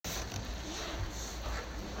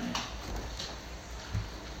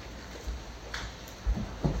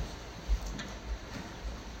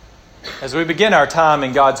As we begin our time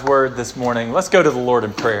in God's Word this morning, let's go to the Lord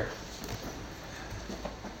in prayer.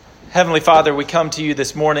 Heavenly Father, we come to you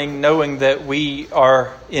this morning knowing that we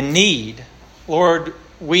are in need. Lord,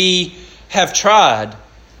 we have tried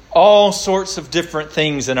all sorts of different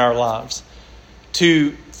things in our lives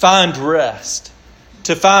to find rest,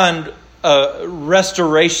 to find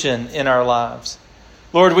restoration in our lives.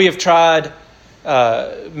 Lord, we have tried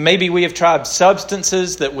maybe we have tried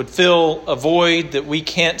substances that would fill a void that we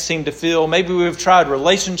can't seem to fill. Maybe we have tried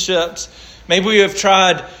relationships. Maybe we have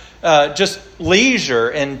tried just leisure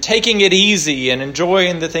and taking it easy and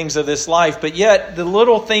enjoying the things of this life. But yet the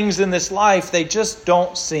little things in this life, they just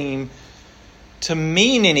don't seem to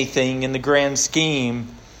mean anything in the grand scheme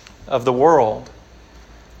of the world.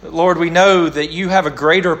 But Lord, we know that you have a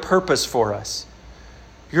greater purpose for us.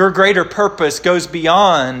 Your greater purpose goes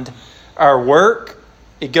beyond our work,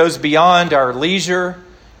 it goes beyond our leisure,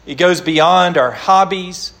 it goes beyond our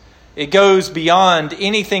hobbies, it goes beyond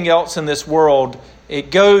anything else in this world.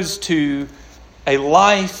 It goes to a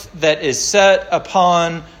life that is set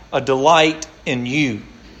upon a delight in you.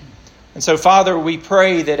 And so, Father, we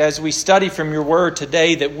pray that as we study from your word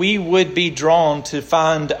today, that we would be drawn to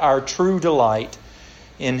find our true delight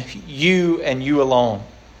in you and you alone.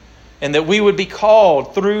 And that we would be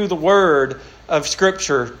called through the word of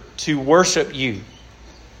Scripture to worship you.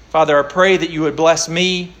 Father, I pray that you would bless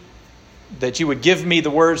me, that you would give me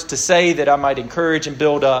the words to say that I might encourage and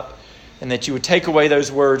build up, and that you would take away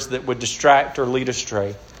those words that would distract or lead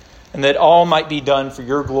astray, and that all might be done for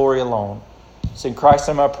your glory alone. It's in Christ's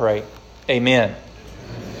name I pray. Amen.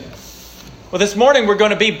 Well, this morning we're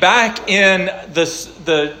going to be back in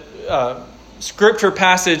the scripture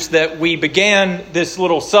passage that we began this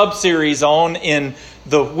little sub-series on in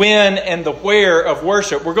the when and the where of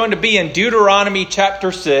worship. We're going to be in Deuteronomy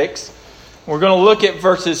chapter 6. We're going to look at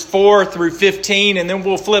verses 4 through 15, and then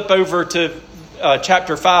we'll flip over to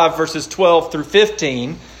chapter 5, verses 12 through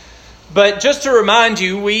 15. But just to remind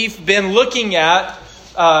you, we've been looking at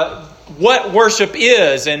what worship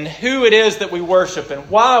is and who it is that we worship and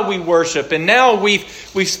why we worship. And now we've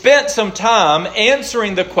spent some time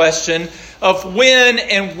answering the question of when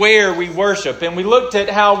and where we worship. And we looked at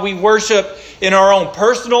how we worship in our own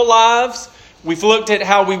personal lives. We've looked at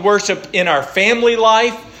how we worship in our family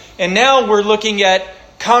life. And now we're looking at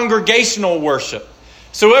congregational worship.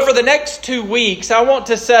 So over the next 2 weeks, I want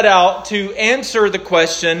to set out to answer the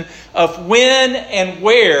question of when and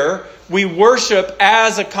where we worship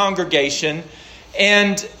as a congregation.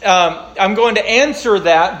 And I'm going to answer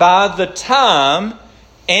that by the time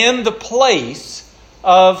and the place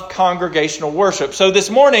of congregational worship. So this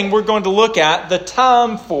morning, we're going to look at the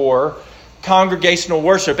time for congregational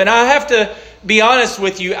worship. And I have to be honest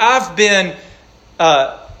with you, I've been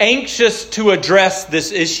anxious to address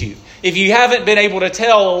this issue. If you haven't been able to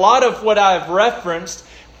tell, a lot of what I've referenced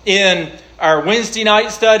in our Wednesday night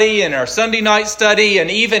study and our Sunday night study, and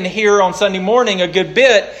even here on Sunday morning a good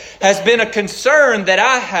bit, has been a concern that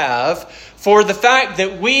I have for the fact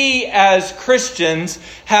that we as Christians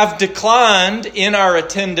have declined in our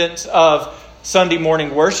attendance of Sunday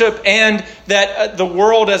morning worship, and that the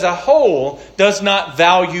world as a whole does not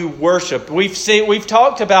value worship. We've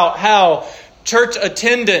talked about how church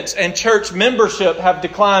attendance and church membership have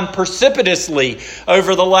declined precipitously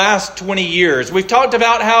over the last 20 years. We've talked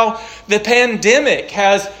about how the pandemic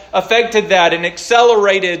has affected that and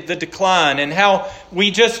accelerated the decline, and how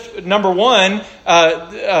we just, number one,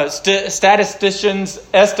 statisticians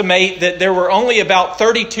estimate that there were only about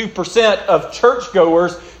 32% of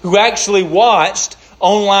churchgoers who actually watched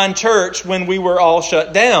online church when we were all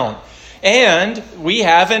shut down. And we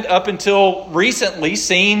haven't, up until recently,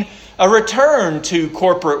 seen a return to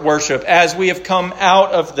corporate worship as we have come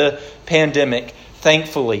out of the pandemic,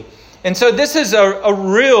 thankfully. And so this is a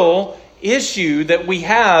real issue that we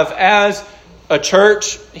have as a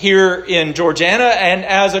church here in Georgiana and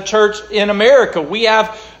as a church in America. We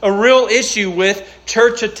have a real issue with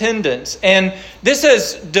church attendance. And this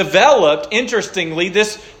has developed, interestingly,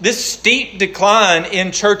 this steep decline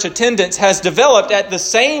in church attendance has developed at the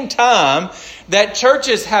same time that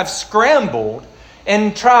churches have scrambled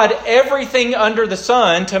and tried everything under the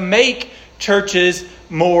sun to make churches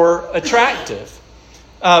more attractive.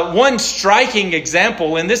 One striking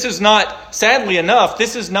example, and this is not, sadly enough,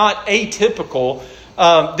 this is not atypical.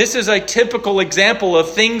 This is a typical example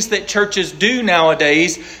of things that churches do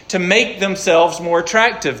nowadays to make themselves more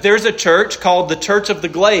attractive. There's a church called the Church of the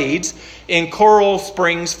Glades in Coral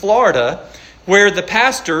Springs, Florida, where the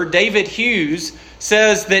pastor, David Hughes,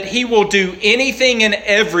 says that he will do anything and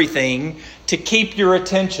everything to keep your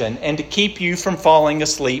attention and to keep you from falling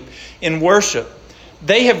asleep in worship.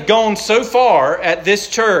 They have gone so far at this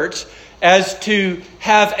church as to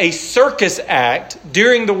have a circus act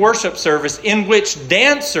during the worship service in which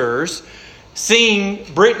dancers sing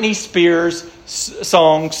Britney Spears'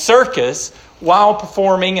 song Circus while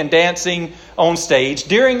performing and dancing on stage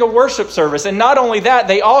during a worship service. And not only that,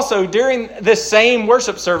 they also, during this same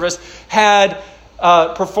worship service, had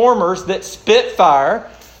performers that spit fire,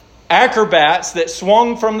 acrobats that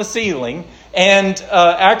swung from the ceiling, and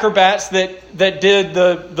acrobats that did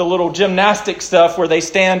the little gymnastic stuff where they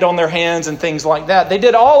stand on their hands and things like that. They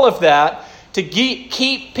did all of that to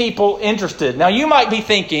keep people interested. Now, you might be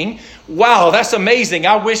thinking, wow, that's amazing.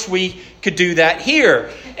 I wish we could do that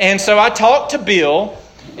here. And so I talked to Bill,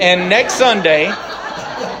 and next Sunday,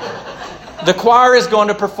 the choir is going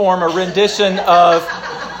to perform a rendition of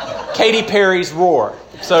Katy Perry's Roar.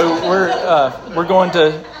 So we're going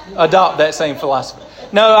to adopt that same philosophy.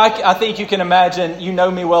 No, I think you can imagine, you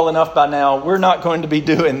know me well enough by now, we're not going to be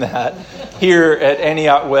doing that here at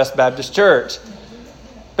Antioch West Baptist Church.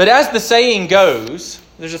 But as the saying goes,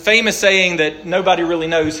 there's a famous saying that nobody really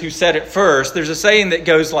knows who said it first. There's a saying that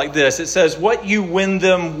goes like this. It says, what you win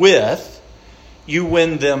them with, you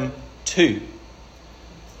win them to.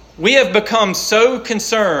 We have become so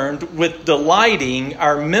concerned with delighting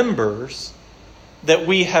our members that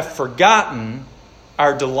we have forgotten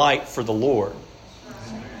our delight for the Lord.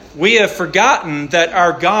 We have forgotten that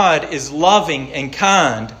our God is loving and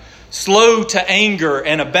kind, slow to anger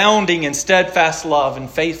and abounding in steadfast love and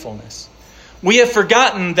faithfulness. We have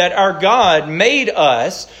forgotten that our God made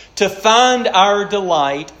us to find our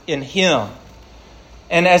delight in Him.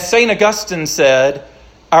 And as St. Augustine said,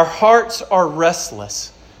 our hearts are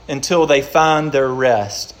restless until they find their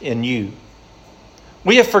rest in you.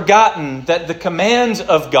 We have forgotten that the commands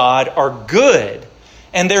of God are good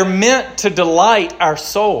and they're meant to delight our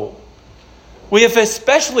soul. We have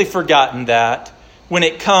especially forgotten that when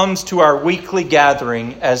it comes to our weekly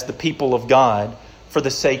gathering as the people of God for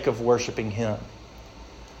the sake of worshiping Him.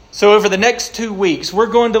 So over the next 2 weeks, we're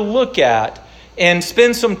going to look at and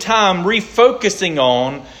spend some time refocusing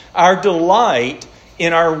on our delight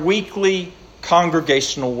in our weekly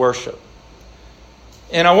congregational worship.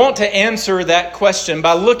 And I want to answer that question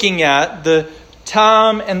by looking at the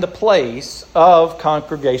time and the place of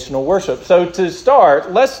congregational worship. So to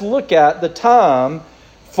start, let's look at the time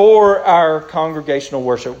for our congregational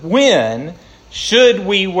worship. When should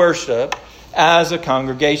we worship as a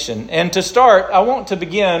congregation? And to start, I want to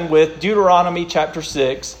begin with Deuteronomy chapter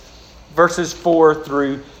 6, verses 4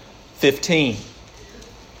 through 15.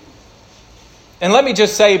 And let me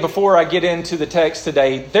just say before I get into the text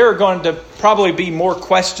today, there are going to probably be more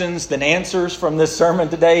questions than answers from this sermon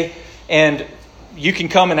today. And you can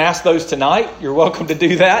come and ask those tonight. You're welcome to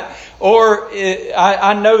do that. Or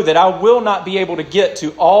I know that I will not be able to get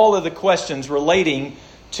to all of the questions relating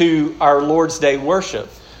to our Lord's Day worship.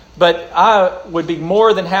 But I would be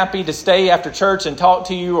more than happy to stay after church and talk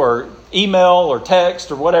to you or email or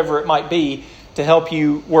text or whatever it might be to help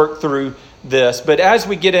you work through this. But as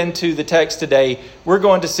we get into the text today, we're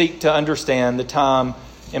going to seek to understand the time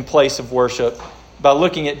and place of worship by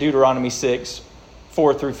looking at Deuteronomy 6,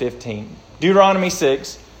 4 through 15. Deuteronomy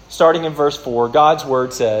 6, starting in verse 4, God's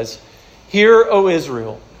word says, "Hear, O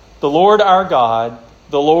Israel, the Lord our God,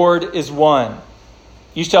 the Lord is one.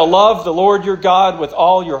 You shall love the Lord your God with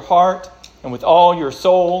all your heart and with all your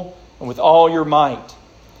soul and with all your might.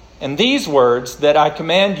 And these words that I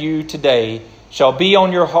command you today shall be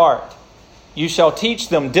on your heart. You shall teach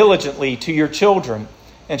them diligently to your children,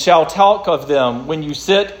 and shall talk of them when you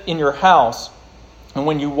sit in your house, and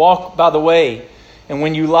when you walk by the way, and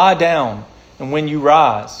when you lie down, and when you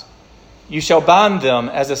rise. You shall bind them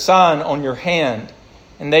as a sign on your hand,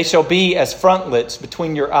 and they shall be as frontlets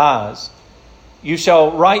between your eyes. You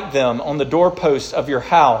shall write them on the doorposts of your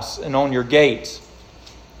house and on your gates.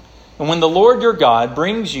 And when the Lord your God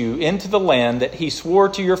brings you into the land that He swore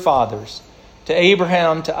to your fathers, to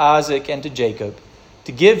Abraham, to Isaac, and to Jacob,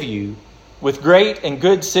 to give you, with great and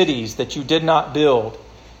good cities that you did not build,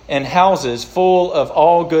 and houses full of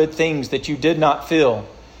all good things that you did not fill,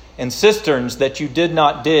 and cisterns that you did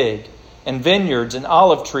not dig, and vineyards and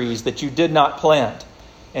olive trees that you did not plant.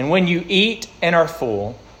 And when you eat and are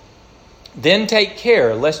full, then take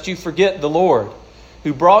care lest you forget the Lord,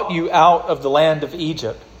 who brought you out of the land of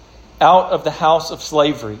Egypt, out of the house of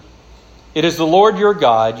slavery. It is the Lord your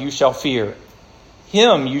God you shall fear.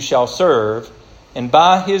 Him you shall serve, and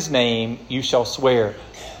by His name you shall swear.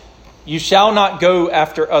 You shall not go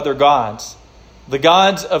after other gods, the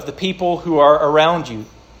gods of the people who are around you.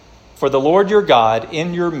 For the Lord your God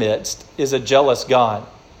in your midst is a jealous God,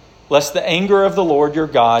 lest the anger of the Lord your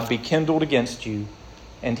God be kindled against you,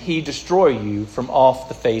 and He destroy you from off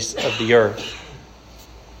the face of the earth."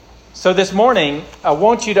 So this morning, I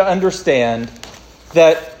want you to understand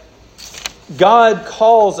that God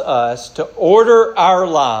calls us to order our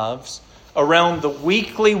lives around the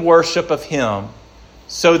weekly worship of Him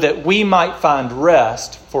so that we might find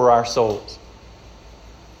rest for our souls.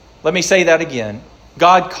 Let me say that again.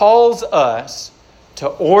 God calls us to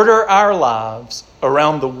order our lives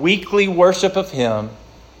around the weekly worship of Him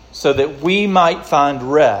so that we might find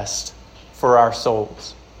rest for our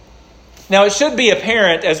souls. Now, it should be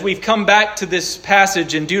apparent as we've come back to this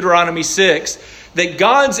passage in Deuteronomy 6 that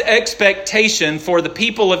God's expectation for the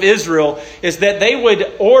people of Israel is that they would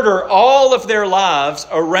order all of their lives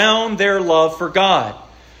around their love for God.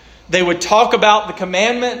 They would talk about the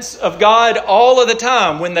commandments of God all of the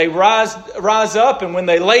time. When they rise up and when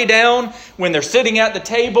they lay down, when they're sitting at the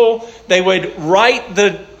table, they would write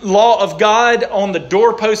the law of God on the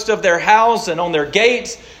doorpost of their house and on their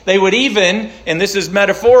gates. They would even, and this is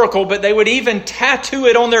metaphorical, but they would even tattoo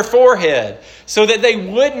it on their forehead so that they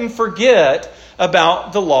wouldn't forget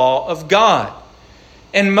about the law of God.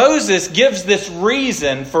 And Moses gives this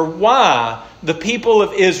reason for why the people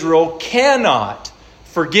of Israel cannot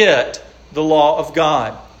forget the law of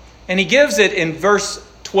God. And he gives it in verse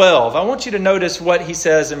 12. I want you to notice what he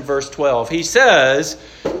says in verse 12. He says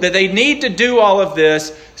that they need to do all of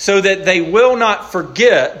this so that they will not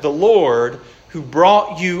forget the Lord who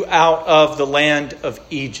brought you out of the land of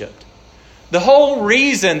Egypt. The whole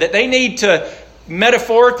reason that they need to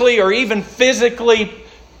metaphorically or even physically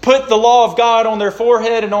put the law of God on their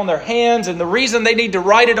forehead and on their hands, and the reason they need to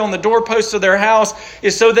write it on the doorposts of their house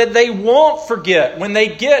is so that they won't forget when they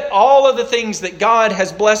get all of the things that God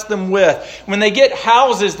has blessed them with. When they get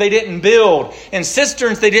houses they didn't build, and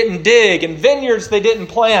cisterns they didn't dig, and vineyards they didn't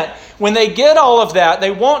plant. When they get all of that, they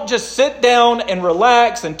won't just sit down and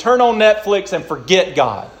relax and turn on Netflix and forget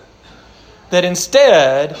God. That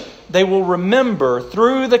instead, they will remember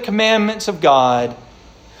through the commandments of God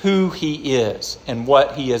who He is and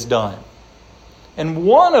what He has done. And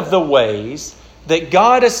one of the ways that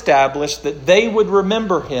God established that they would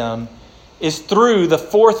remember Him is through the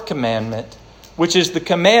fourth commandment, which is the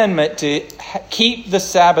commandment to keep the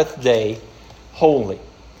Sabbath day holy.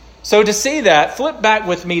 So to see that, flip back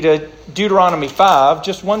with me to Deuteronomy 5,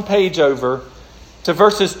 just one page over, to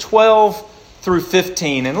verses 12 through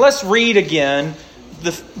 15. And let's read again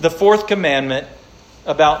the fourth commandment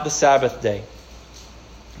about the Sabbath day.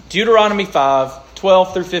 Deuteronomy 5,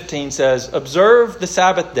 12 through 15 says, "Observe the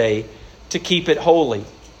Sabbath day to keep it holy,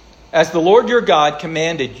 as the Lord your God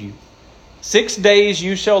commanded you. 6 days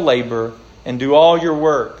you shall labor and do all your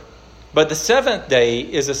work. But the seventh day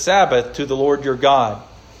is a Sabbath to the Lord your God.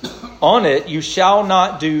 On it you shall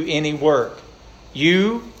not do any work,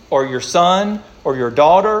 you or your son or your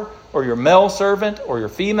daughter or your male servant or your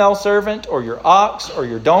female servant or your ox or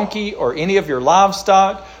your donkey or any of your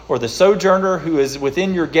livestock or the sojourner who is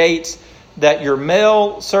within your gates, that your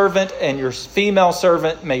male servant and your female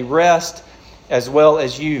servant may rest as well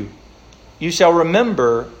as you. You shall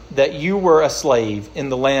remember that you were a slave in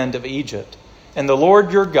the land of Egypt, and the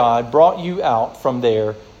Lord your God brought you out from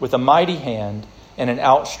there with a mighty hand and an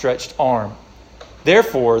outstretched arm.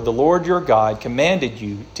 Therefore, the Lord your God commanded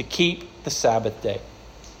you to keep the Sabbath day."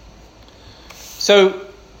 So,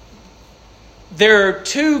 there are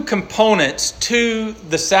two components to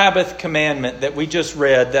the Sabbath commandment that we just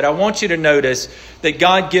read that I want you to notice that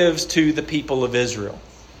God gives to the people of Israel.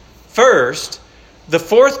 First, the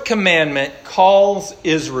fourth commandment calls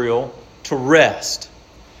Israel to rest.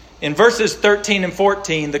 In verses 13 and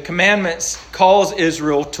 14, the commandments calls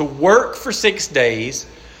Israel to work for 6 days,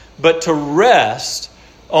 but to rest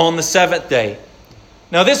on the seventh day.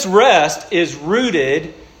 Now, this rest is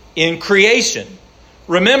rooted in creation.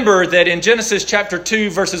 Remember that in Genesis chapter 2,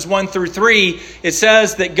 verses 1 through 3, it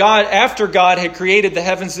says that God, after God had created the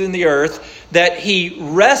heavens and the earth, that He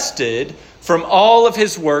rested from all of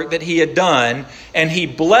His work that He had done, and He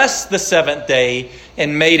blessed the seventh day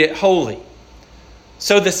and made it holy.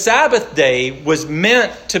 So the Sabbath day was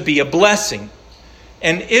meant to be a blessing,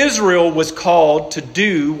 and Israel was called to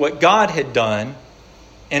do what God had done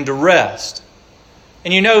and to rest.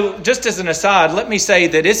 And you know, just as an aside, let me say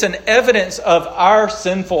that it's an evidence of our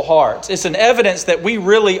sinful hearts. It's an evidence that we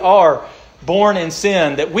really are born in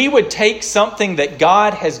sin, that we would take something that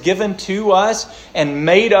God has given to us and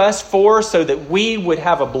made us for so that we would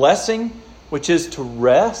have a blessing, which is to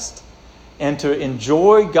rest and to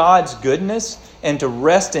enjoy God's goodness and to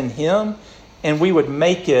rest in Him, and we would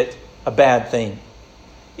make it a bad thing.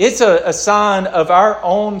 It's a sign of our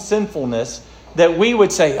own sinfulness that we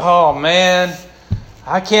would say, "Oh man,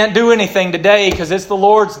 I can't do anything today because it's the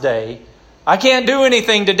Lord's day. I can't do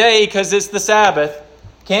anything today because it's the Sabbath.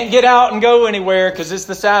 Can't get out and go anywhere because it's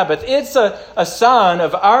the Sabbath. It's a sign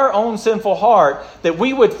of our own sinful heart that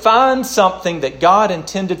we would find something that God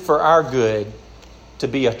intended for our good to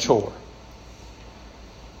be a chore.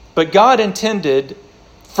 But God intended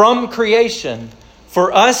from creation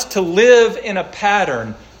for us to live in a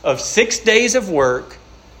pattern of 6 days of work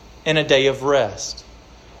and a day of rest.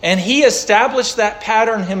 And He established that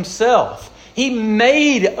pattern Himself. He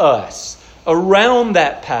made us around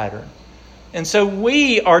that pattern. And so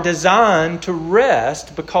we are designed to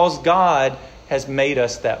rest because God has made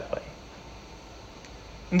us that way.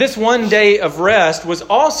 And this one day of rest was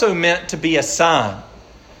also meant to be a sign.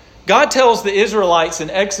 God tells the Israelites in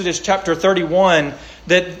Exodus chapter 31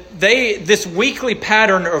 that this weekly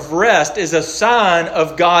pattern of rest is a sign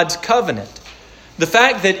of God's covenant. The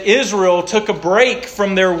fact that Israel took a break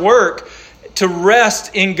from their work to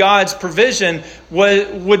rest in God's provision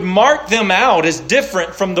would mark them out as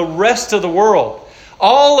different from the rest of the world.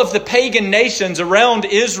 All of the pagan nations around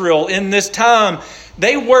Israel in this time,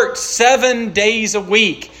 they worked 7 days a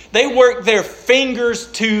week. They worked their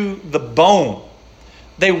fingers to the bone.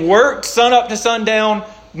 They worked sun up to sundown,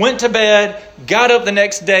 went to bed, got up the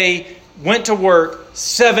next day, went to work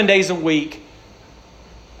 7 days a week,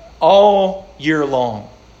 all year long.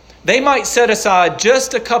 They might set aside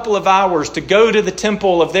just a couple of hours to go to the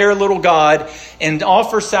temple of their little god and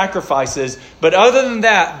offer sacrifices. But other than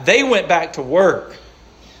that, they went back to work.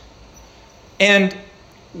 And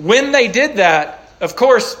when they did that, of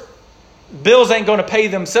course, bills ain't going to pay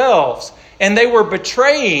themselves. And they were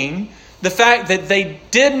betraying the fact that they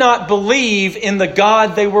did not believe in the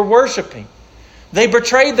God they were worshiping. They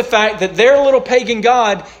betrayed the fact that their little pagan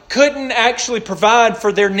god couldn't actually provide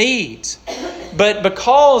for their needs. But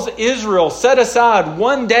because Israel set aside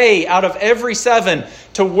 1 day out of every 7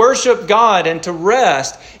 to worship God and to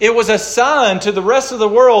rest, it was a sign to the rest of the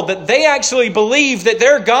world that they actually believed that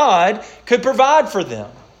their God could provide for them.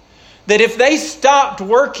 That if they stopped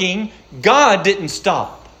working, God didn't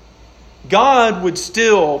stop. God would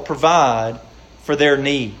still provide for their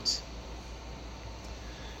needs.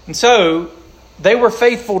 And so they were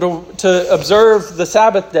faithful to observe the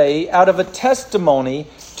Sabbath day out of a testimony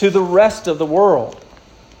to the rest of the world.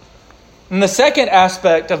 And the second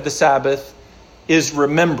aspect of the Sabbath is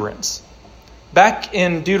remembrance. Back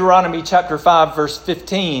in Deuteronomy chapter 5, verse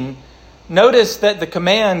 15, notice that the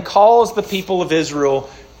command calls the people of Israel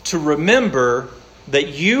to remember that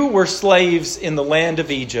you were slaves in the land of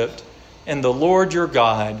Egypt, and the Lord your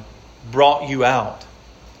God brought you out.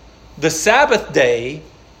 The Sabbath day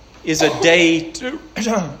is a day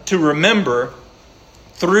to remember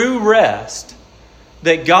through rest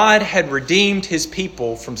that God had redeemed His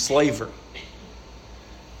people from slavery.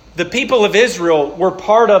 The people of Israel were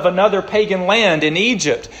part of another pagan land in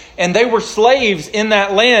Egypt, and they were slaves in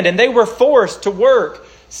that land, and they were forced to work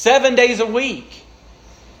 7 days a week.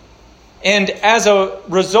 And as a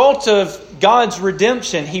result of God's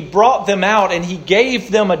redemption, He brought them out and He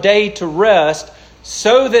gave them a day to rest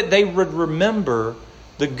so that they would remember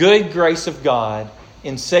the good grace of God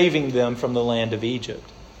in saving them from the land of Egypt.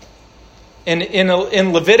 And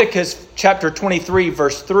in Leviticus chapter 23,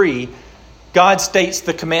 verse 3, God states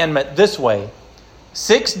the commandment this way: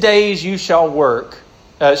 6 days you shall work,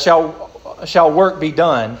 shall work be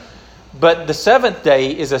done, but the 7th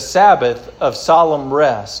day is a Sabbath of solemn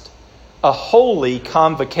rest, a holy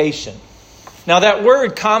convocation. Now that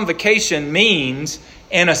word convocation means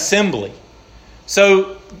an assembly.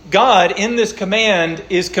 So God in this command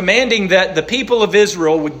is commanding that the people of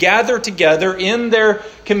Israel would gather together in their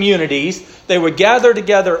communities. They would gather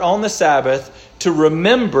together on the Sabbath to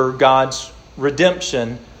remember God's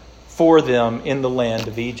redemption for them in the land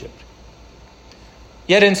of Egypt.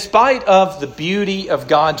 Yet in spite of the beauty of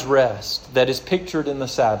God's rest that is pictured in the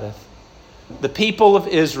Sabbath, the people of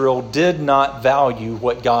Israel did not value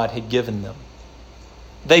what God had given them.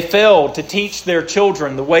 They failed to teach their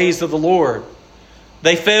children the ways of the Lord.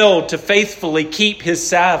 They failed to faithfully keep His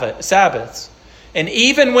Sabbaths. And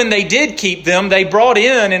even when they did keep them, they brought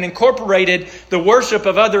in and incorporated the worship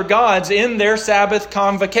of other gods in their Sabbath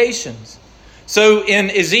convocations. So in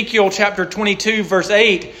Ezekiel chapter 22, verse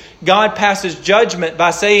 8, God passes judgment by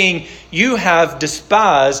saying, "You have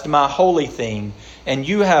despised my holy thing, and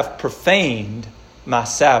you have profaned my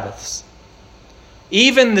Sabbaths."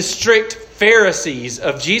 Even the strict Pharisees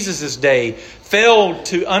of Jesus' day failed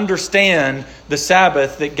to understand the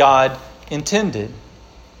Sabbath that God intended.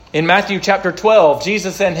 In Matthew chapter 12,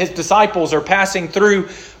 Jesus and His disciples are passing through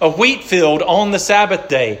a wheat field on the Sabbath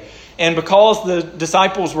day. And because the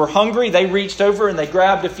disciples were hungry, they reached over and they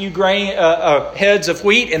grabbed a few heads of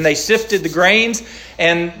wheat and they sifted the grains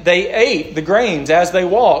and they ate the grains as they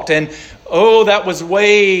walked. And Oh, that was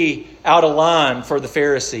way out of line for the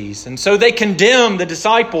Pharisees. And so they condemned the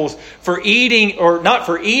disciples for eating, or not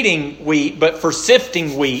for eating wheat, but for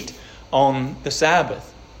sifting wheat on the Sabbath.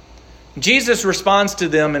 Jesus responds to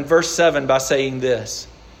them in verse 7 by saying this: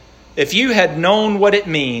 "If you had known what it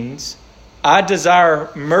means, I desire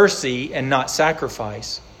mercy and not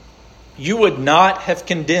sacrifice, you would not have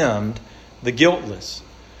condemned the guiltless.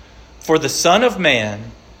 For the Son of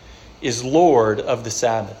Man is Lord of the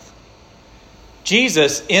Sabbath."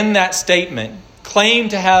 Jesus, in that statement, claimed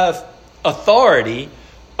to have authority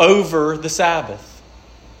over the Sabbath.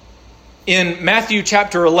 In Matthew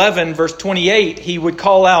chapter 11, verse 28, he would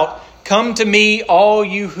call out, "Come to me, all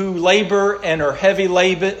you who labor and are heavy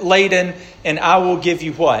laden, and I will give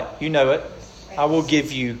you" what? You know it. "I will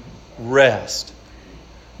give you rest."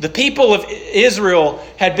 The people of Israel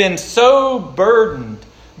had been so burdened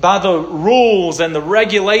by the rules and the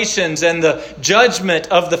regulations and the judgment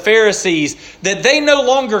of the Pharisees that they no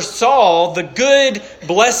longer saw the good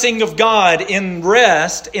blessing of God in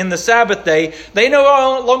rest in the Sabbath day. They no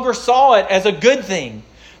longer saw it as a good thing.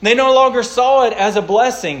 They no longer saw it as a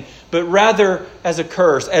blessing, but rather as a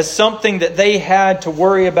curse, as something that they had to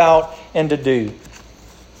worry about and to do.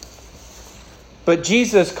 But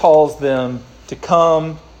Jesus calls them to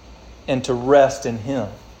come and to rest in Him,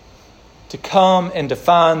 to come and to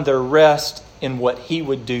find their rest in what He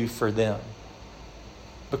would do for them.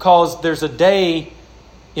 Because there's a day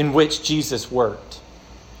in which Jesus worked.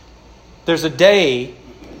 There's a day,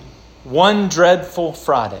 one dreadful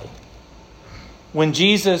Friday, when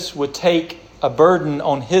Jesus would take a burden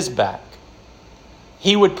on His back.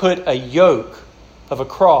 He would put a yoke of a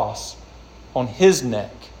cross on His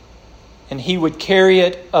neck, and He would carry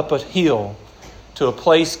it up a hill to a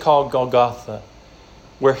place called Golgotha,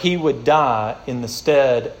 where He would die in the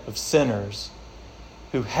stead of sinners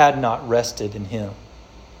who had not rested in Him.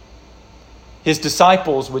 His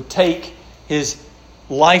disciples would take His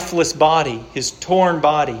lifeless body, His torn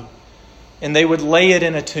body, and they would lay it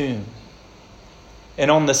in a tomb.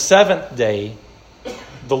 And on the seventh day,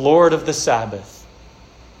 the Lord of the Sabbath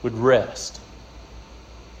would rest.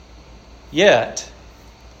 Yet,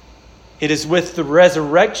 it is with the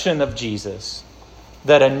resurrection of Jesus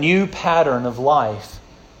that a new pattern of life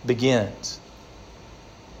begins.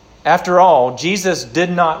 After all, Jesus did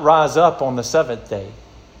not rise up on the seventh day.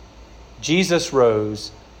 Jesus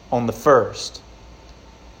rose on the first.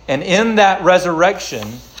 And in that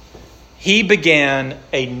resurrection, He began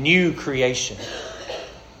a new creation.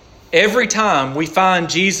 Every time we find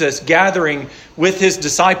Jesus gathering with His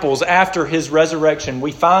disciples after His resurrection,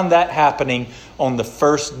 we find that happening on the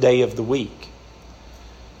first day of the week.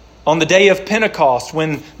 On the day of Pentecost,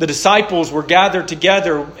 when the disciples were gathered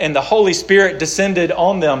together and the Holy Spirit descended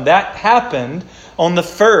on them, that happened on the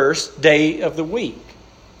first day of the week.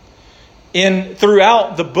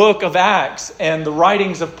 Throughout the book of Acts and the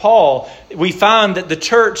writings of Paul, we find that the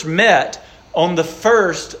church met on the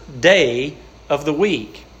first day of the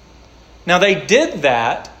week. Now, they did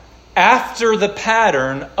that after the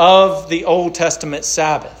pattern of the Old Testament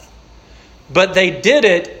Sabbath. But they did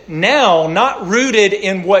it now, not rooted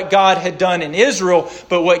in what God had done in Israel,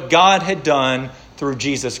 but what God had done through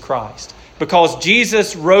Jesus Christ. Because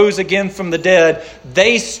Jesus rose again from the dead,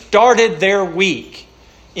 they started their week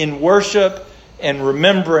in worship and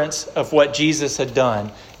remembrance of what Jesus had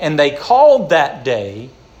done. And they called that day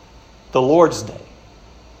the Lord's Day.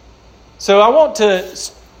 So I want to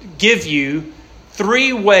give you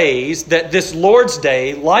 3 ways that this Lord's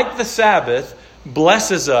Day, like the Sabbath,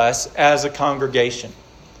 blesses us as a congregation.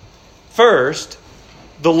 First,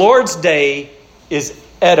 the Lord's Day is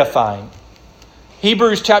edifying.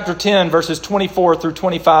 Hebrews chapter 10, verses 24 through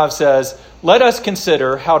 25 says, "Let us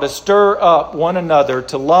consider how to stir up one another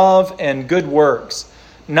to love and good works,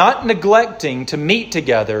 not neglecting to meet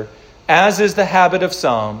together, as is the habit of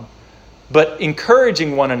some, but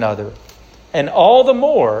encouraging one another, and all the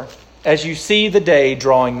more as you see the day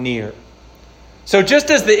drawing near." So just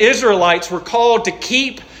as the Israelites were called to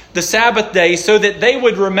keep the Sabbath day so that they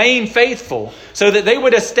would remain faithful, so that they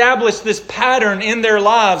would establish this pattern in their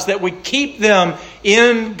lives that would keep them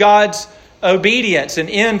in God's obedience and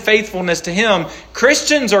in faithfulness to Him,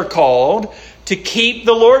 Christians are called to keep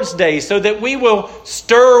the Lord's Day so that we will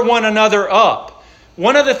stir one another up.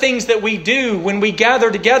 One of the things that we do when we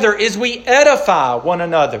gather together is we edify one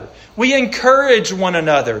another. We encourage one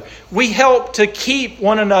another. We help to keep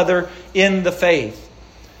one another in the faith.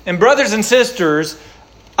 And brothers and sisters,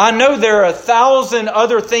 I know there are 1,000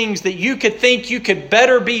 other things that you could think you could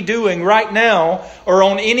better be doing right now or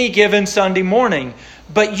on any given Sunday morning.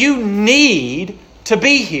 But you need to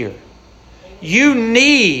be here. You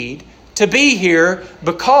need to be here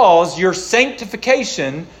because your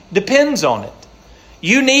sanctification depends on it.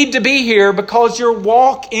 You need to be here because your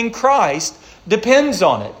walk in Christ depends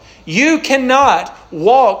on it. You cannot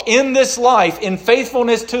walk in this life in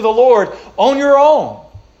faithfulness to the Lord on your own.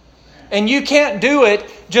 And you can't do it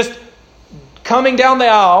just coming down the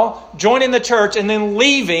aisle, joining the church, and then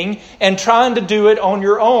leaving and trying to do it on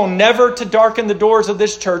your own, never to darken the doors of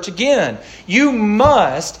this church again. You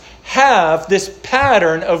must have this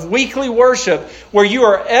pattern of weekly worship where you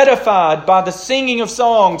are edified by the singing of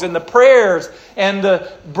songs and the prayers and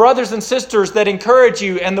the brothers and sisters that encourage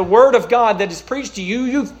you and the Word of God that is preached to you.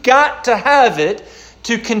 You've got to have it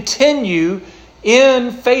to continue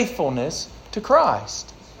in faithfulness to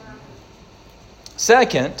Christ.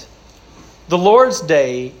 Second, the Lord's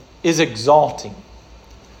Day is exalting.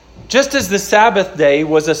 Just as the Sabbath day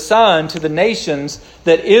was a sign to the nations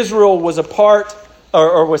that Israel was a part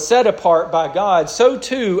or was set apart by God, so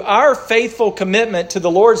too our faithful commitment to the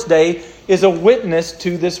Lord's Day is a witness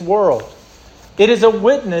to this world. It is a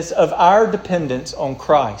witness of our dependence on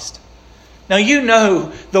Christ. Now, you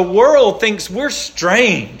know, the world thinks we're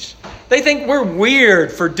strange. They think we're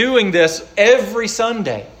weird for doing this every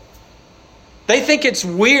Sunday. They think it's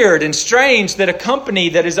weird and strange that a company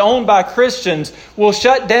that is owned by Christians will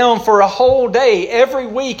shut down for a whole day every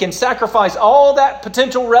week and sacrifice all that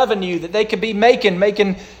potential revenue that they could be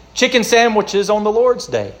making chicken sandwiches on the Lord's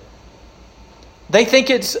Day. They think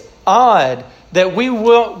it's odd that we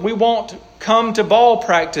won't come to ball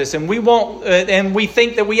practice and we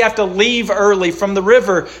think that we have to leave early from the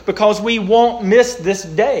river because we won't miss this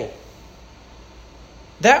day.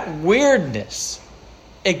 That weirdness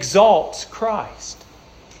exalts Christ.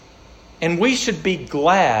 And we should be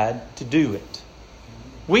glad to do it.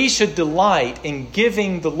 We should delight in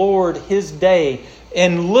giving the Lord His day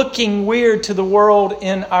and looking weird to the world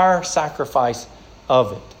in our sacrifice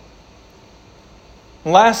of it.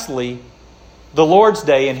 Lastly, the Lord's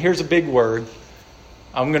Day, and here's a big word.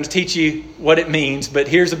 I'm going to teach you what it means, but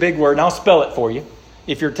here's a big word, and I'll spell it for you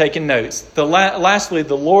if you're taking notes. Lastly,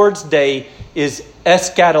 the Lord's Day is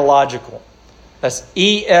eschatological. That's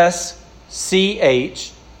eschatological.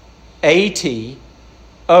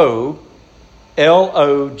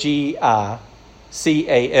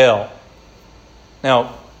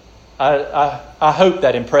 Now, I hope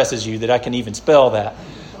that impresses you that I can even spell that.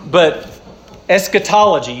 But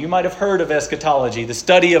eschatology, you might have heard of eschatology, the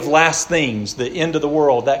study of last things, the end of the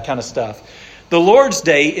world, that kind of stuff. The Lord's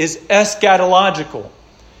Day is eschatological.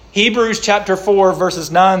 Hebrews chapter 4, verses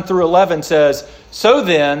 9 through 11 says, "So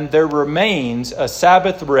then there remains a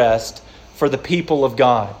Sabbath rest for the people of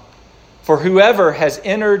God. For whoever has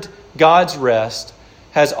entered God's rest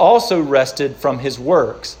has also rested from his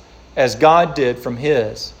works, as God did from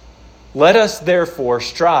his. Let us therefore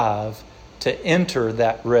strive to enter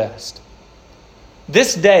that rest."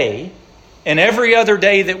 This day, and every other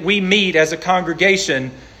day that we meet as a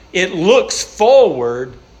congregation, it looks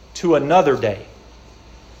forward to another day.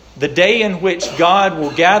 The day in which God will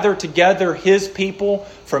gather together His people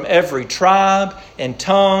from every tribe and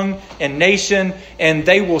tongue and nation, and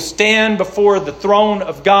they will stand before the throne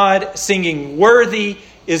of God singing, "Worthy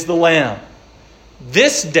is the Lamb."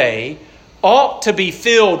 This day ought to be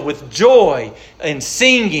filled with joy and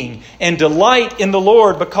singing and delight in the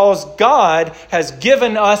Lord because God has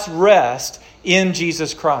given us rest in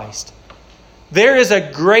Jesus Christ. There is a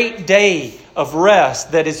great day of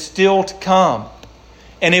rest that is still to come.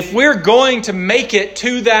 And if we're going to make it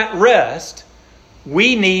to that rest,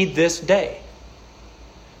 we need this day.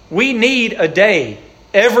 We need a day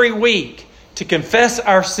every week to confess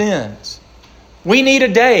our sins. We need a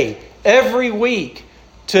day every week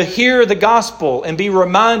to hear the gospel and be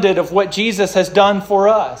reminded of what Jesus has done for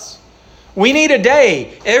us. We need a day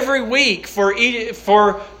every week for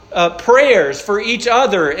prayers for each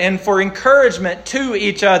other and for encouragement to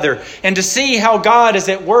each other and to see how God is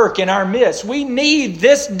at work in our midst. We need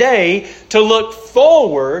this day to look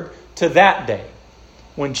forward to that day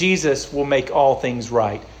when Jesus will make all things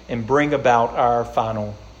right and bring about our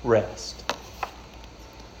final rest.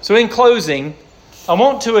 So in closing, I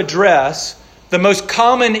want to address the most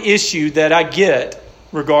common issue that I get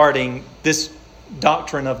regarding this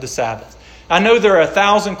doctrine of the Sabbath. I know there are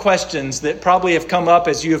 1,000 questions that probably have come up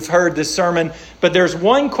as you have heard this sermon, but there's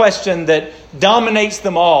one question that dominates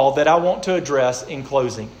them all that I want to address in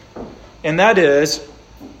closing. And that is,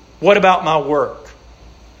 what about my work?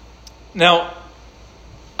 Now,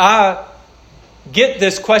 I get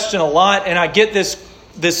this question a lot, and I get this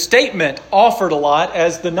statement offered a lot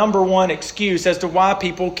as the number one excuse as to why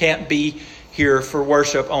people can't be here for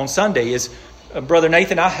worship on Sunday is, Brother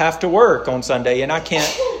Nathan, I have to work on Sunday and I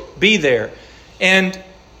can't be there. And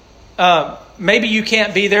maybe you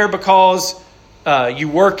can't be there because you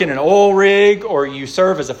work in an oil rig, or you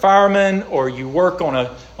serve as a fireman, or you work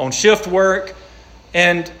on shift work.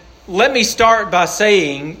 And let me start by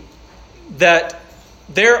saying that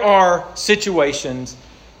there are situations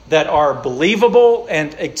that are believable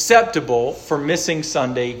and acceptable for missing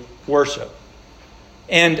Sunday worship.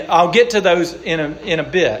 And I'll get to those in a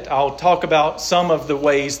bit. I'll talk about some of the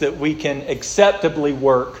ways that we can acceptably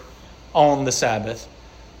work on the Sabbath.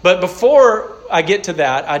 But before I get to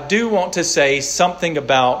that, I do want to say something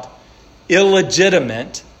about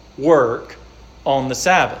illegitimate work on the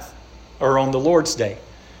Sabbath or on the Lord's Day.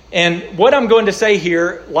 And what I'm going to say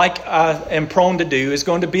here, like I am prone to do, is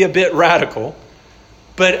going to be a bit radical.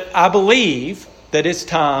 But I believe that it's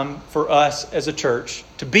time for us as a church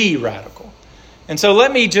to be radical. And so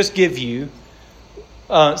let me just give you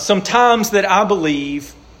some times that I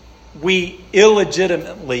believe we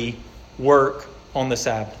illegitimately work on the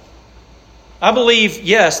Sabbath. I believe,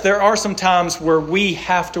 yes, there are some times where we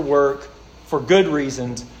have to work for good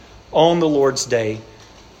reasons on the Lord's Day.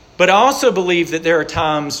 But I also believe that there are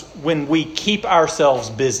times when we keep ourselves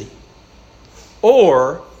busy.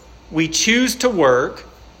 Or we choose to work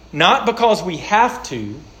not because we have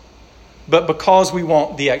to, but because we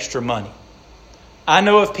want the extra money. I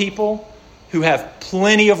know of people who have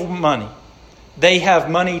plenty of money. They have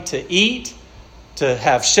money to eat, to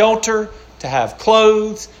have shelter, to have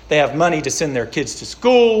clothes. They have money to send their kids to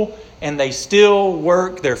school, and they still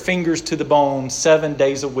work their fingers to the bone 7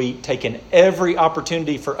 days a week, taking every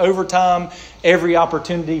opportunity for overtime, every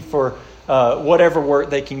opportunity for whatever work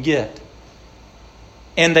they can get.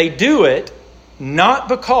 And they do it not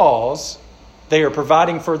because they are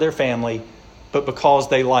providing for their family, but because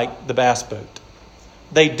they like the bass boat.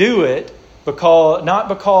 They do it not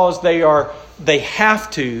because they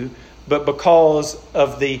have to, but because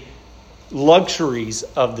of the luxuries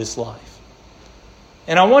of this life.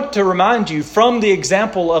 And I want to remind you from the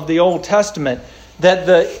example of the Old Testament that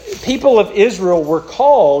the people of Israel were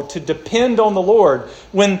called to depend on the Lord.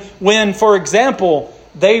 When, for example,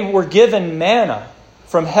 they were given manna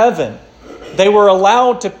from heaven, they were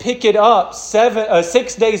allowed to pick it up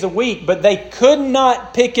 6 days a week, but they could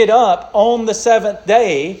not pick it up on the seventh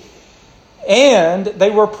day. And they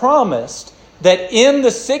were promised that in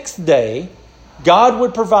the sixth day, God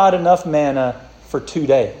would provide enough manna for 2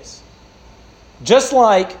 days. Just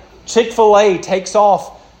like Chick-fil-A takes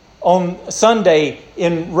off on Sunday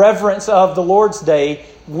in reverence of the Lord's Day,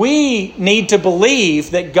 we need to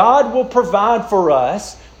believe that God will provide for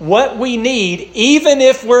us what we need, even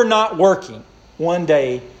if we're not working 1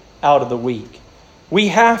 day out of the week. We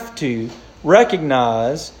have to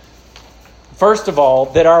recognize, first of all,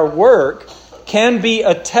 that our work can be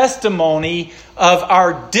a testimony of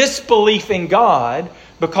our disbelief in God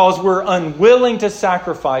because we're unwilling to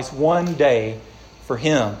sacrifice 1 day for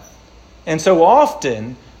Him. And so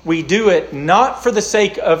often we do it not for the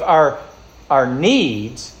sake of our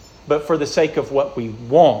needs, but for the sake of what we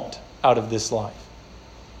want out of this life.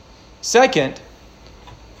 Second,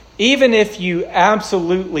 even if you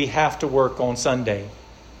absolutely have to work on Sunday,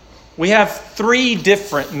 we have 3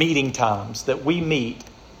 different meeting times that we meet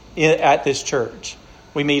at this church.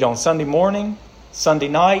 We meet on Sunday morning, Sunday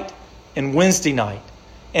night, and Wednesday night.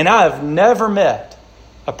 And I have never met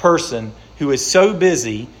a person who is so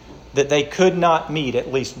busy that they could not meet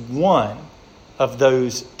at least one of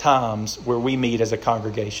those times where we meet as a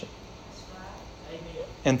congregation.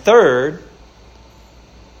 And third,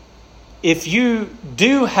 if you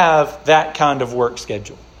do have that kind of work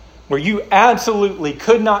schedule, where you absolutely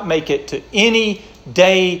could not make it to any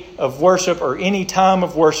day of worship or any time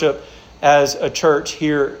of worship as a church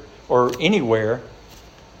here or anywhere,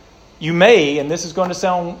 you may, and this is going to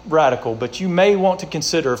sound radical, but you may want to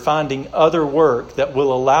consider finding other work that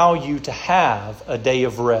will allow you to have a day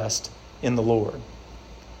of rest in the Lord.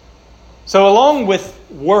 So along with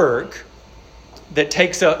work that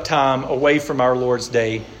takes up time away from our Lord's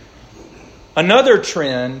Day, another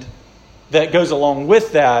trend that goes along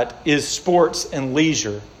with that is sports and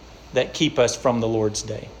leisure that keep us from the Lord's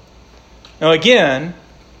Day. Now again,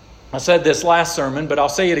 I said this last sermon, but I'll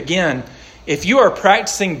say it again. If you are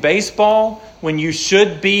practicing baseball when you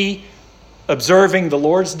should be observing the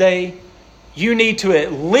Lord's Day, you need to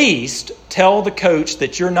at least tell the coach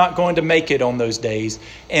that you're not going to make it on those days.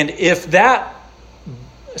 And if that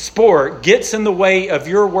sport gets in the way of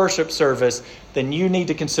your worship service, then you need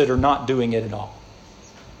to consider not doing it at all.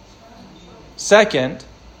 Second,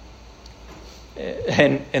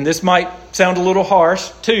 and this might sound a little harsh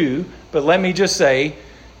too, but let me just say,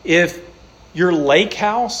 if your lake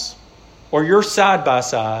house or your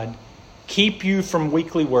side-by-side keep you from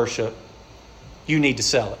weekly worship, you need to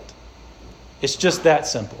sell it. It's just that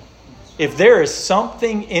simple. If there is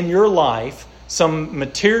something in your life, some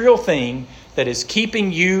material thing that is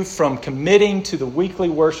keeping you from committing to the weekly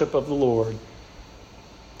worship of the Lord,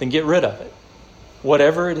 then get rid of it,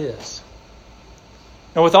 whatever it is.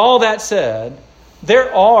 Now, with all that said,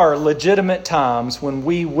 there are legitimate times when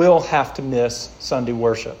we will have to miss Sunday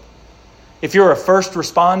worship. If you're a first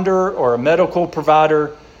responder or a medical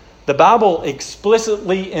provider, the Bible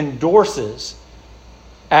explicitly endorses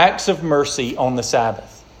acts of mercy on the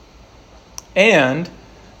Sabbath. And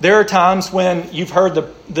there are times when you've heard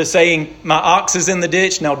the saying, my ox is in the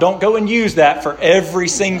ditch. Now, don't go and use that for every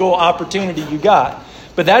single opportunity you got.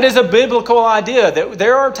 But that is a biblical idea that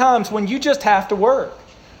there are times when you just have to work.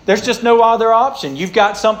 There's just no other option. You've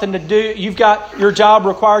got something to do. Your job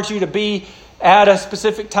requires you to be at a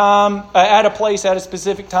specific time, at a place at a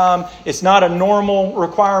specific time. It's not a normal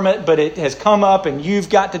requirement, but it has come up and you've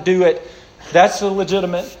got to do it. That's a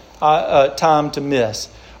legitimate time to miss.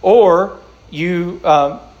 Or you,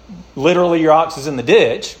 literally your ox is in the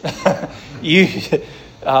ditch.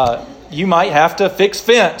 You might have to fix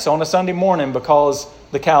fence on a Sunday morning because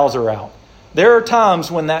the cows are out. There are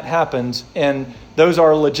times when that happens, and those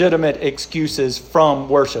are legitimate excuses from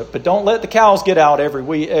worship. But don't let the cows get out every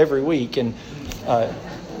week and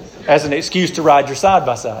as an excuse to ride your side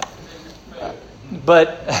by side.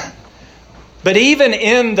 But even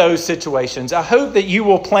in those situations, I hope that you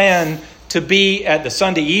will plan to be at the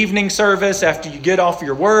Sunday evening service after you get off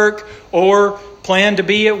your work, or plan to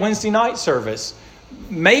be at Wednesday night service.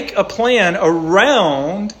 Make a plan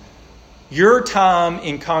around your time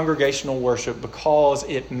in congregational worship because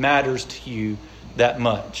it matters to you that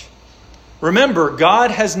much. Remember,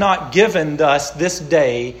 God has not given us this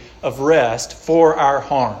day of rest for our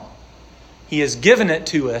harm. He has given it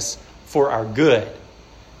to us for our good.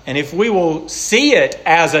 And if we will see it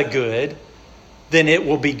as a good, then it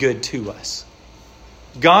will be good to us.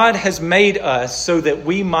 God has made us so that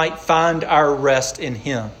we might find our rest in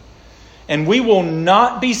Him. And we will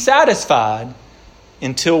not be satisfied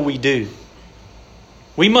until we do.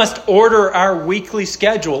 We must order our weekly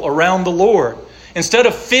schedule around the Lord. Instead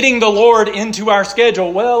of fitting the Lord into our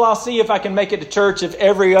schedule, well, I'll see if I can make it to church if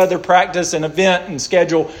every other practice and event and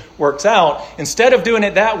schedule works out. Instead of doing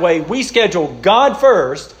it that way, we schedule God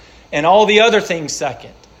first and all the other things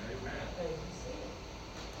second.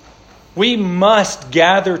 We must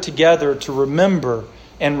gather together to remember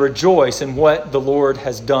and rejoice in what the Lord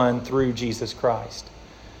has done through Jesus Christ.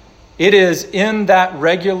 It is in that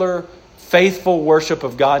regular, faithful worship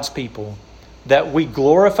of God's people that we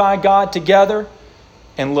glorify God together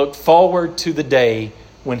and look forward to the day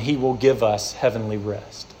when He will give us heavenly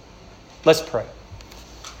rest. Let's pray.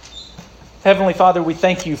 Heavenly Father, we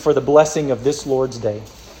thank You for the blessing of this Lord's Day.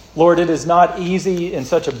 Lord, it is not easy in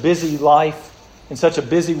such a busy life, in such a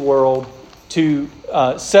busy world, to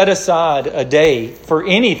set aside a day for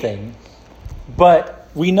anything. But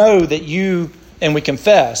we know that You, and we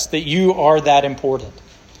confess that You are that important.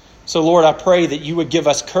 So Lord, I pray that You would give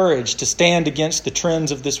us courage to stand against the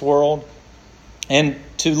trends of this world and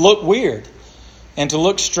to look weird and to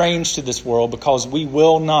look strange to this world, because we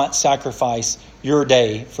will not sacrifice Your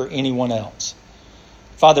day for anyone else.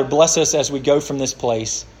 Father, bless us as we go from this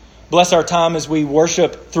place. Bless our time as we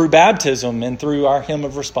worship through baptism and through our hymn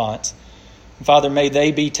of response. And Father, may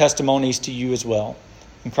they be testimonies to You as well.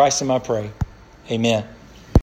 In Christ's name I pray. Amen.